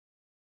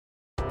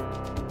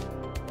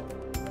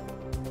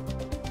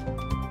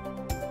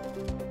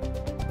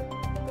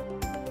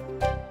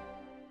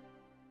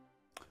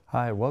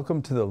Hi,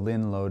 welcome to the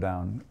Lynn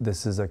Lowdown.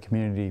 This is a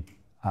community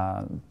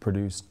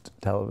produced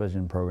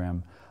television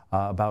program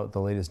about the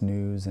latest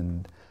news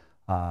and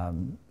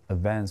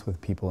events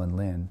with people in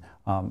Lynn.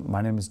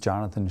 My name is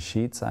Jonathan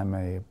Sheetz. I'm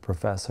a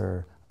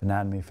professor of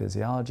anatomy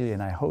physiology,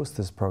 and I host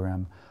this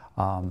program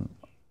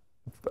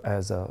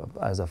as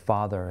a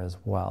father as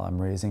well. I'm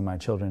raising my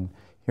children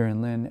here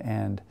in Lynn,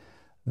 and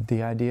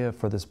the idea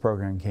for this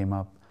program came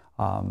up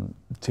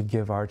to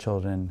give our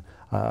children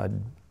a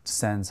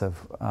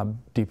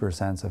deeper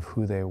sense of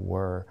who they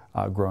were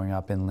growing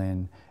up in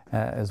Lynn,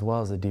 as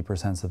well as a deeper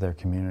sense of their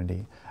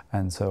community.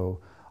 And so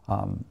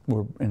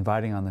we're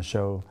inviting on the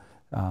show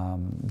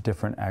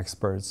different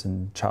experts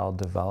in child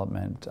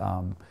development,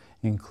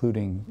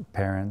 including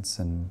parents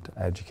and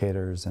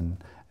educators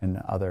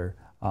and other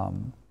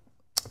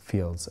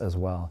fields as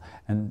well.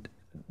 And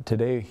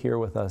today here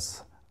with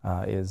us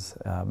is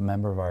a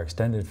member of our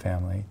extended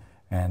family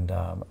and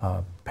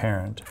a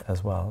parent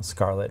as well,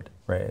 Scarlett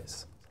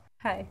Reyes.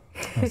 Hi.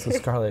 So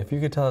Scarlett, if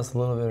you could tell us a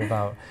little bit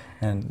about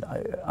and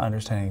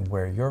understanding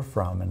where you're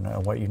from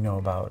and what you know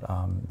about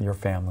your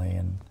family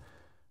and.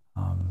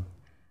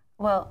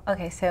 Well,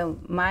 okay, so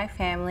my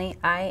family,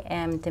 I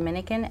am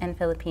Dominican and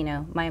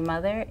Filipino. My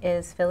mother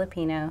is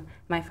Filipino,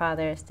 my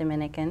father is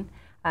Dominican.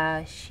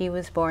 She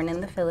was born in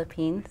the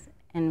Philippines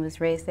and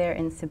was raised there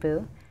in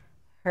Cebu.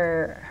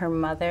 Her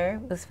mother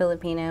was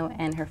Filipino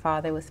and her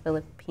father was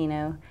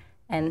Filipino,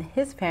 and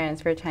his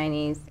parents were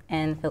Chinese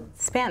and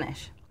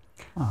Spanish.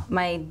 Oh.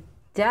 My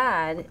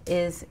dad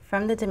is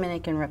from the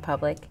Dominican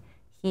Republic.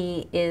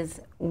 He is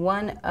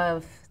one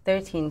of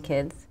 13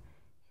 kids.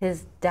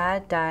 His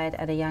dad died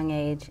at a young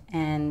age,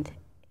 and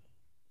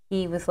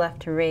he was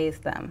left to raise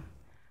them.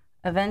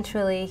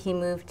 Eventually, he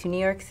moved to New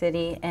York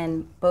City,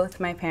 and both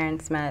my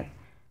parents met,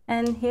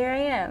 and here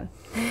I am.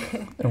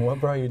 And what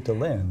brought you to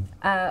Lynn?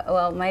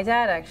 Well, my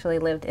dad actually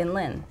lived in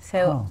Lynn.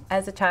 So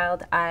as a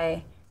child,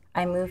 I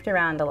moved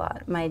around a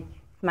lot.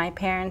 My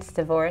parents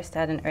divorced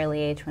at an early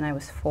age when I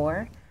was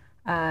 4.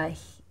 I'm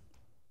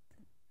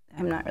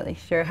not really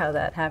sure how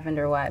that happened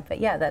or why, but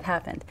yeah, that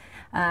happened.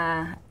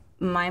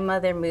 My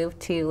mother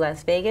moved to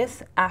Las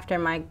Vegas after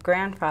my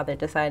grandfather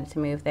decided to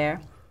move there.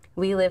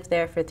 We lived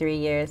there for 3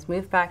 years,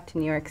 moved back to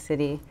New York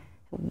City,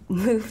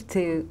 moved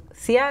to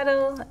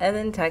Seattle, and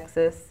then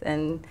Texas,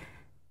 and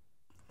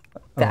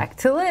back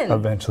to Lynn.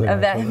 Eventually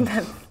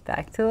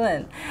back to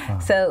Lynn. Wow.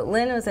 So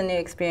Lynn was a new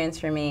experience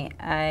for me.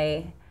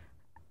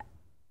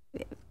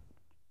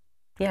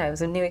 Yeah, it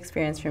was a new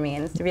experience for me,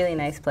 and it's a really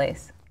nice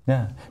place.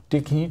 Yeah.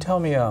 Can you tell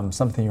me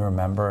something you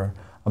remember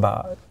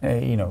about,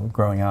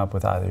 growing up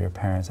with either your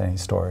parents, any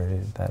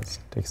story that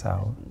sticks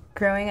out?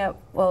 Growing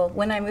up, well,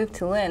 when I moved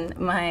to Lynn,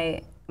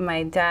 my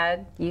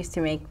dad used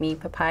to make me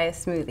papaya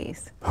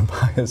smoothies.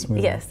 Papaya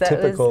smoothies? Yes. That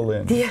Typical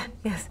was, Lynn. Yeah,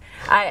 yes.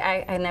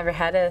 I never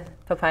had a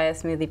papaya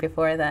smoothie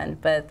before then,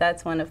 but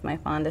that's one of my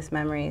fondest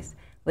memories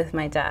with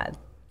my dad.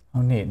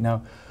 Oh, neat.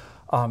 Now,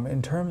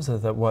 in terms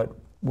of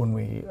when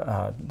we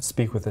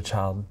speak with the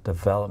child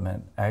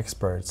development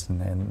experts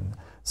and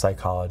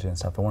psychology and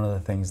stuff, one of the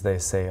things they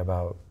say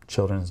about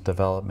children's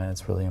development,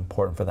 it's really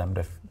important for them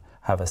to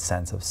have a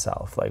sense of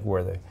self, like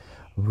where the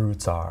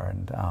roots are.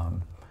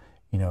 And,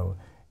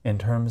 in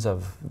terms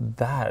of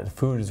that,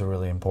 food is a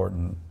really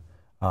important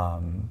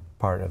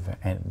part of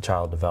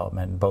child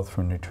development, both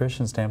from a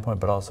nutrition standpoint,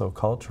 but also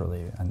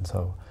culturally. And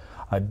so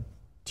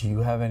do you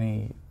have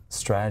any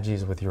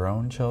strategies with your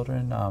own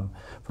children?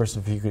 First,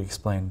 if you could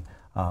explain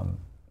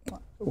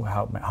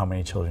how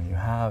many children you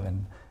have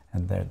and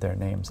their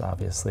names.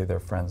 Obviously, they're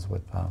friends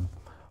with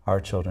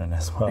our children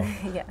as well.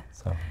 Yeah.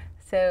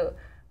 So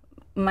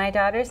my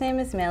daughter's name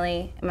is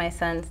Millie. My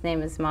son's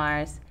name is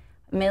Mars.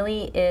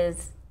 Millie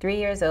is 3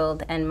 years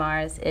old and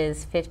Mars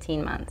is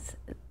 15 months.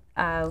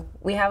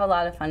 We have a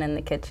lot of fun in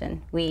the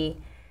kitchen.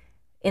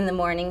 In the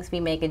mornings,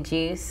 we make a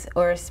juice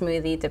or a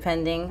smoothie,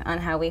 depending on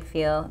how we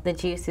feel. The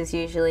juice is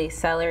usually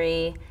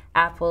celery,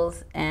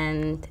 apples,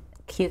 and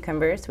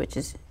cucumbers, which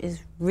is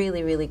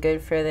really, really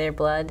good for their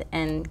blood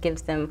and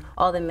gives them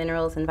all the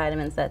minerals and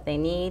vitamins that they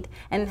need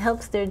and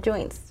helps their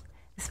joints,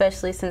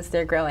 especially since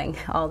they're growing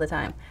all the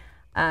time.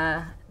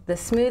 The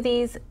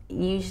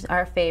smoothies,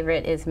 our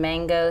favorite is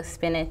mango,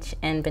 spinach,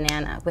 and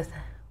banana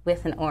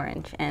with an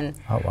orange. And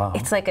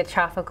it's like a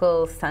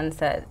tropical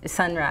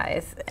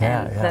sunrise,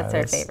 and that's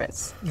our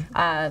favorite.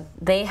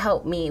 They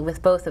help me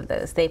with both of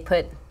those. They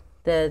put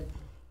the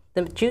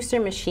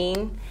juicer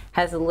machine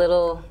has a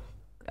little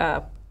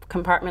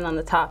compartment on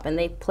the top, and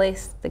they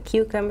place the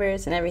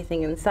cucumbers and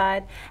everything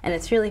inside, and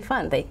it's really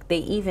fun. They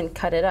even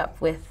cut up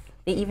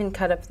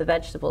the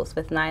vegetables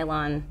with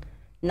nylon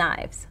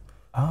knives.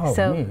 Oh,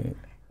 so neat.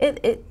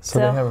 So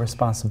they have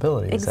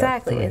responsibility.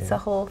 Exactly. It's a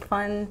whole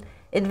fun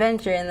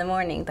adventure in the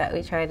morning that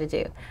we try to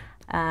do.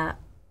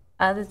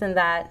 Other than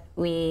that,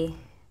 we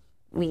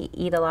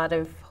eat a lot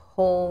of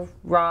whole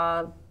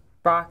raw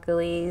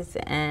broccolis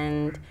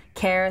and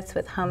carrots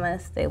with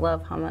hummus. They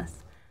love hummus.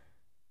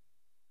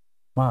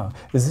 Wow.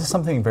 Is this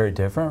something very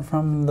different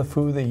from the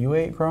food that you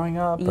ate growing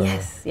up? Or?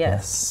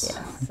 Yes.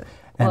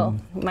 Well,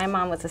 my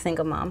mom was a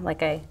single mom,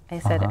 like I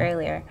said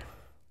earlier.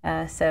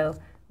 So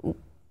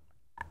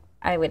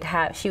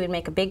she would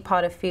make a big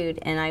pot of food,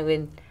 and I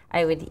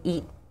would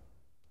eat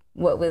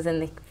what was in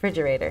the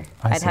refrigerator.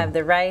 I'd have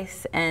the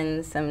rice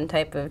and some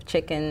type of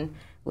chicken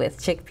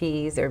with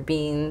chickpeas or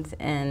beans,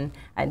 and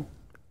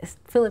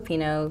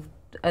Filipino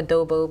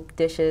adobo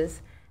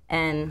dishes,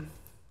 and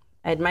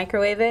I'd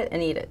microwave it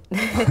and eat it.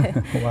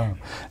 Wow.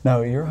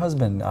 Now, your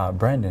husband,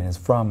 Brendan, is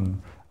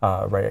from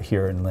right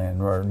here in Lynn,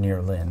 or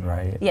near Lynn,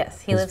 right?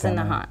 Yes, he lives in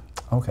Nahant.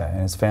 Okay,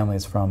 and his family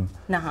is from?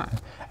 Nahant.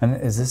 And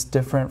is this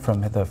different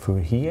from the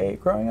food he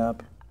ate growing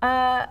up?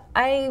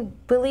 I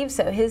believe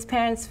so. His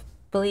parents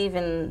believe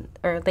in,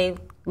 or they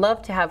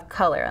love to have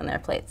color on their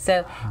plates.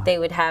 So they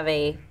would have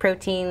a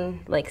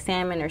protein like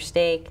salmon or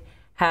steak,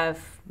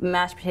 have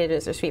mashed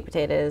potatoes or sweet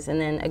potatoes, and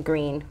then a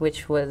green,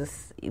 which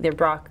was either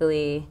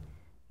broccoli,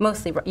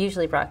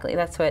 usually broccoli.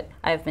 That's what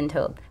I've been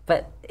told.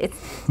 But it's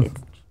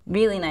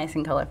really nice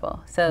and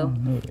colorful. So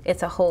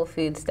it's a whole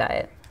foods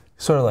diet.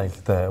 Sort of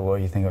like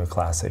what you think of a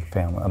classic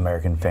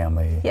American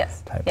family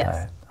type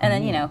diet. And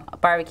then, you know,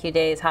 barbecue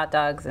days, hot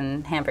dogs,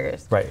 and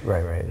hamburgers. Right,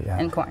 yeah.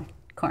 And corn,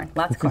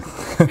 lots of corn.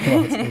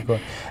 Lots of corn.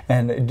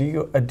 And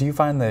do you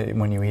find that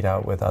when you eat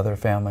out with other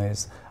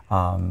families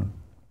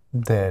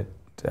that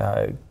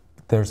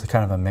there's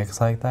kind of a mix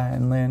like that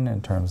in Lynn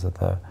in terms of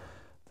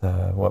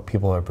what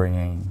people are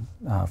bringing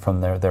from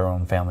their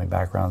own family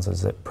backgrounds?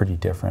 Is it pretty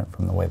different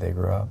from the way they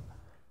grew up?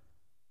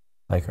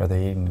 Like, are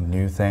they eating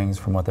new things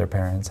from what their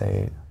parents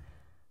ate?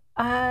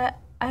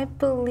 I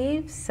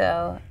believe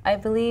so. I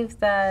believe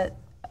that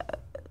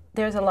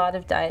there's a lot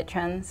of diet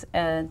trends,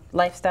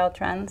 lifestyle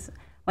trends.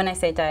 When I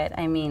say diet,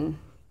 I mean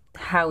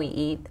how we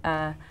eat,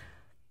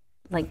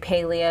 like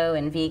paleo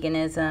and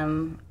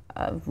veganism,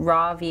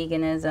 raw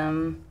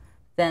veganism,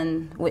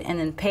 and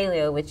then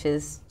paleo, which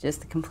is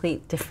just a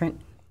complete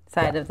different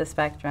side of the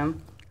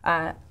spectrum.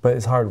 But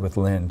it's hard with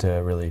Lynn to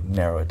really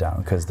narrow it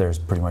down because there's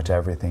pretty much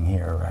everything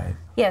here, right?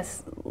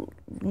 Yes,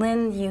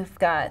 Lynn, you've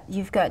got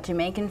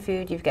Jamaican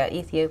food, you've got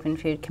Ethiopian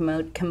food,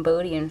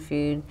 Cambodian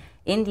food,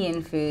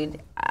 Indian food,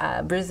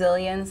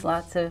 Brazilians,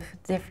 lots of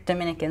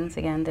Dominicans.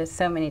 Again, there's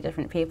so many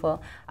different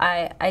people.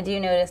 I do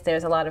notice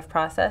there's a lot of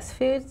processed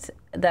foods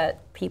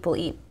that people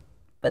eat,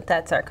 but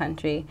that's our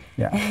country.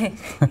 Yeah.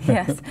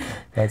 Yes.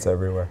 That's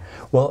everywhere.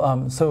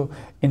 Well, so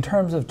in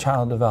terms of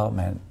child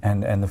development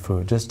and the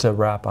food, just to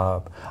wrap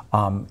up,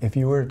 if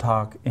you were to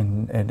talk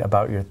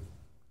about your,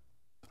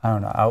 I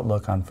don't know,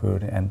 outlook on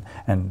food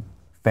and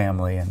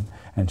family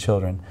and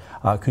children,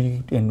 could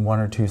you, in one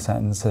or two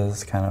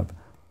sentences, kind of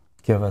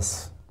give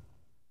us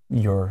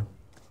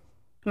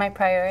my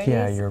priorities?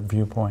 Yeah, your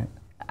viewpoint.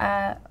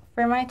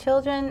 For my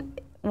children,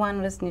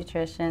 one was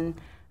nutrition.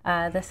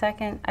 The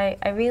second,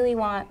 I really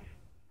want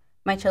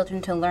my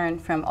children to learn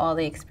from all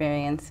the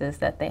experiences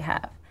that they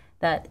have.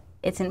 That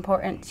it's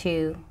important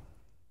to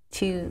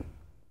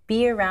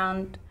be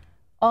around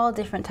all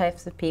different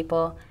types of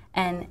people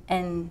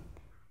and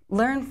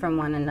learn from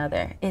one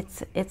another.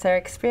 It's our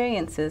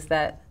experiences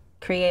that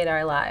create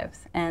our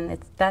lives, and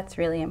that's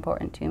really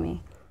important to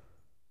me.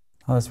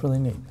 Oh, that's really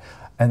neat.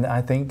 And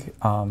I think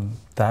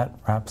that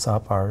wraps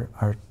up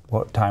our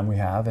what time we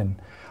have. And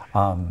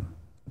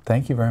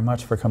thank you very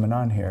much for coming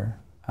on here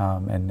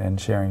and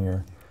sharing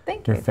your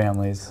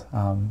family's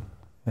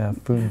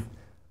food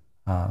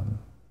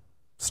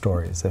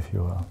stories, if you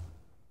will.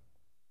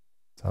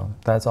 So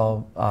that's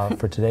all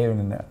for today.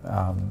 And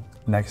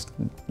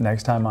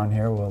next time on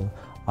here, we'll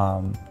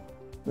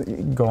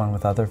go on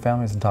with other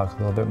families and talk a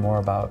little bit more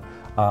about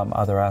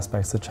other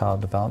aspects of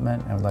child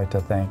development. And I'd like to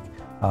thank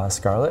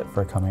Scarlett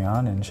for coming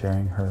on and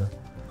sharing her.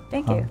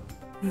 Thank you.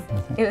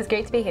 It was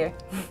great to be here.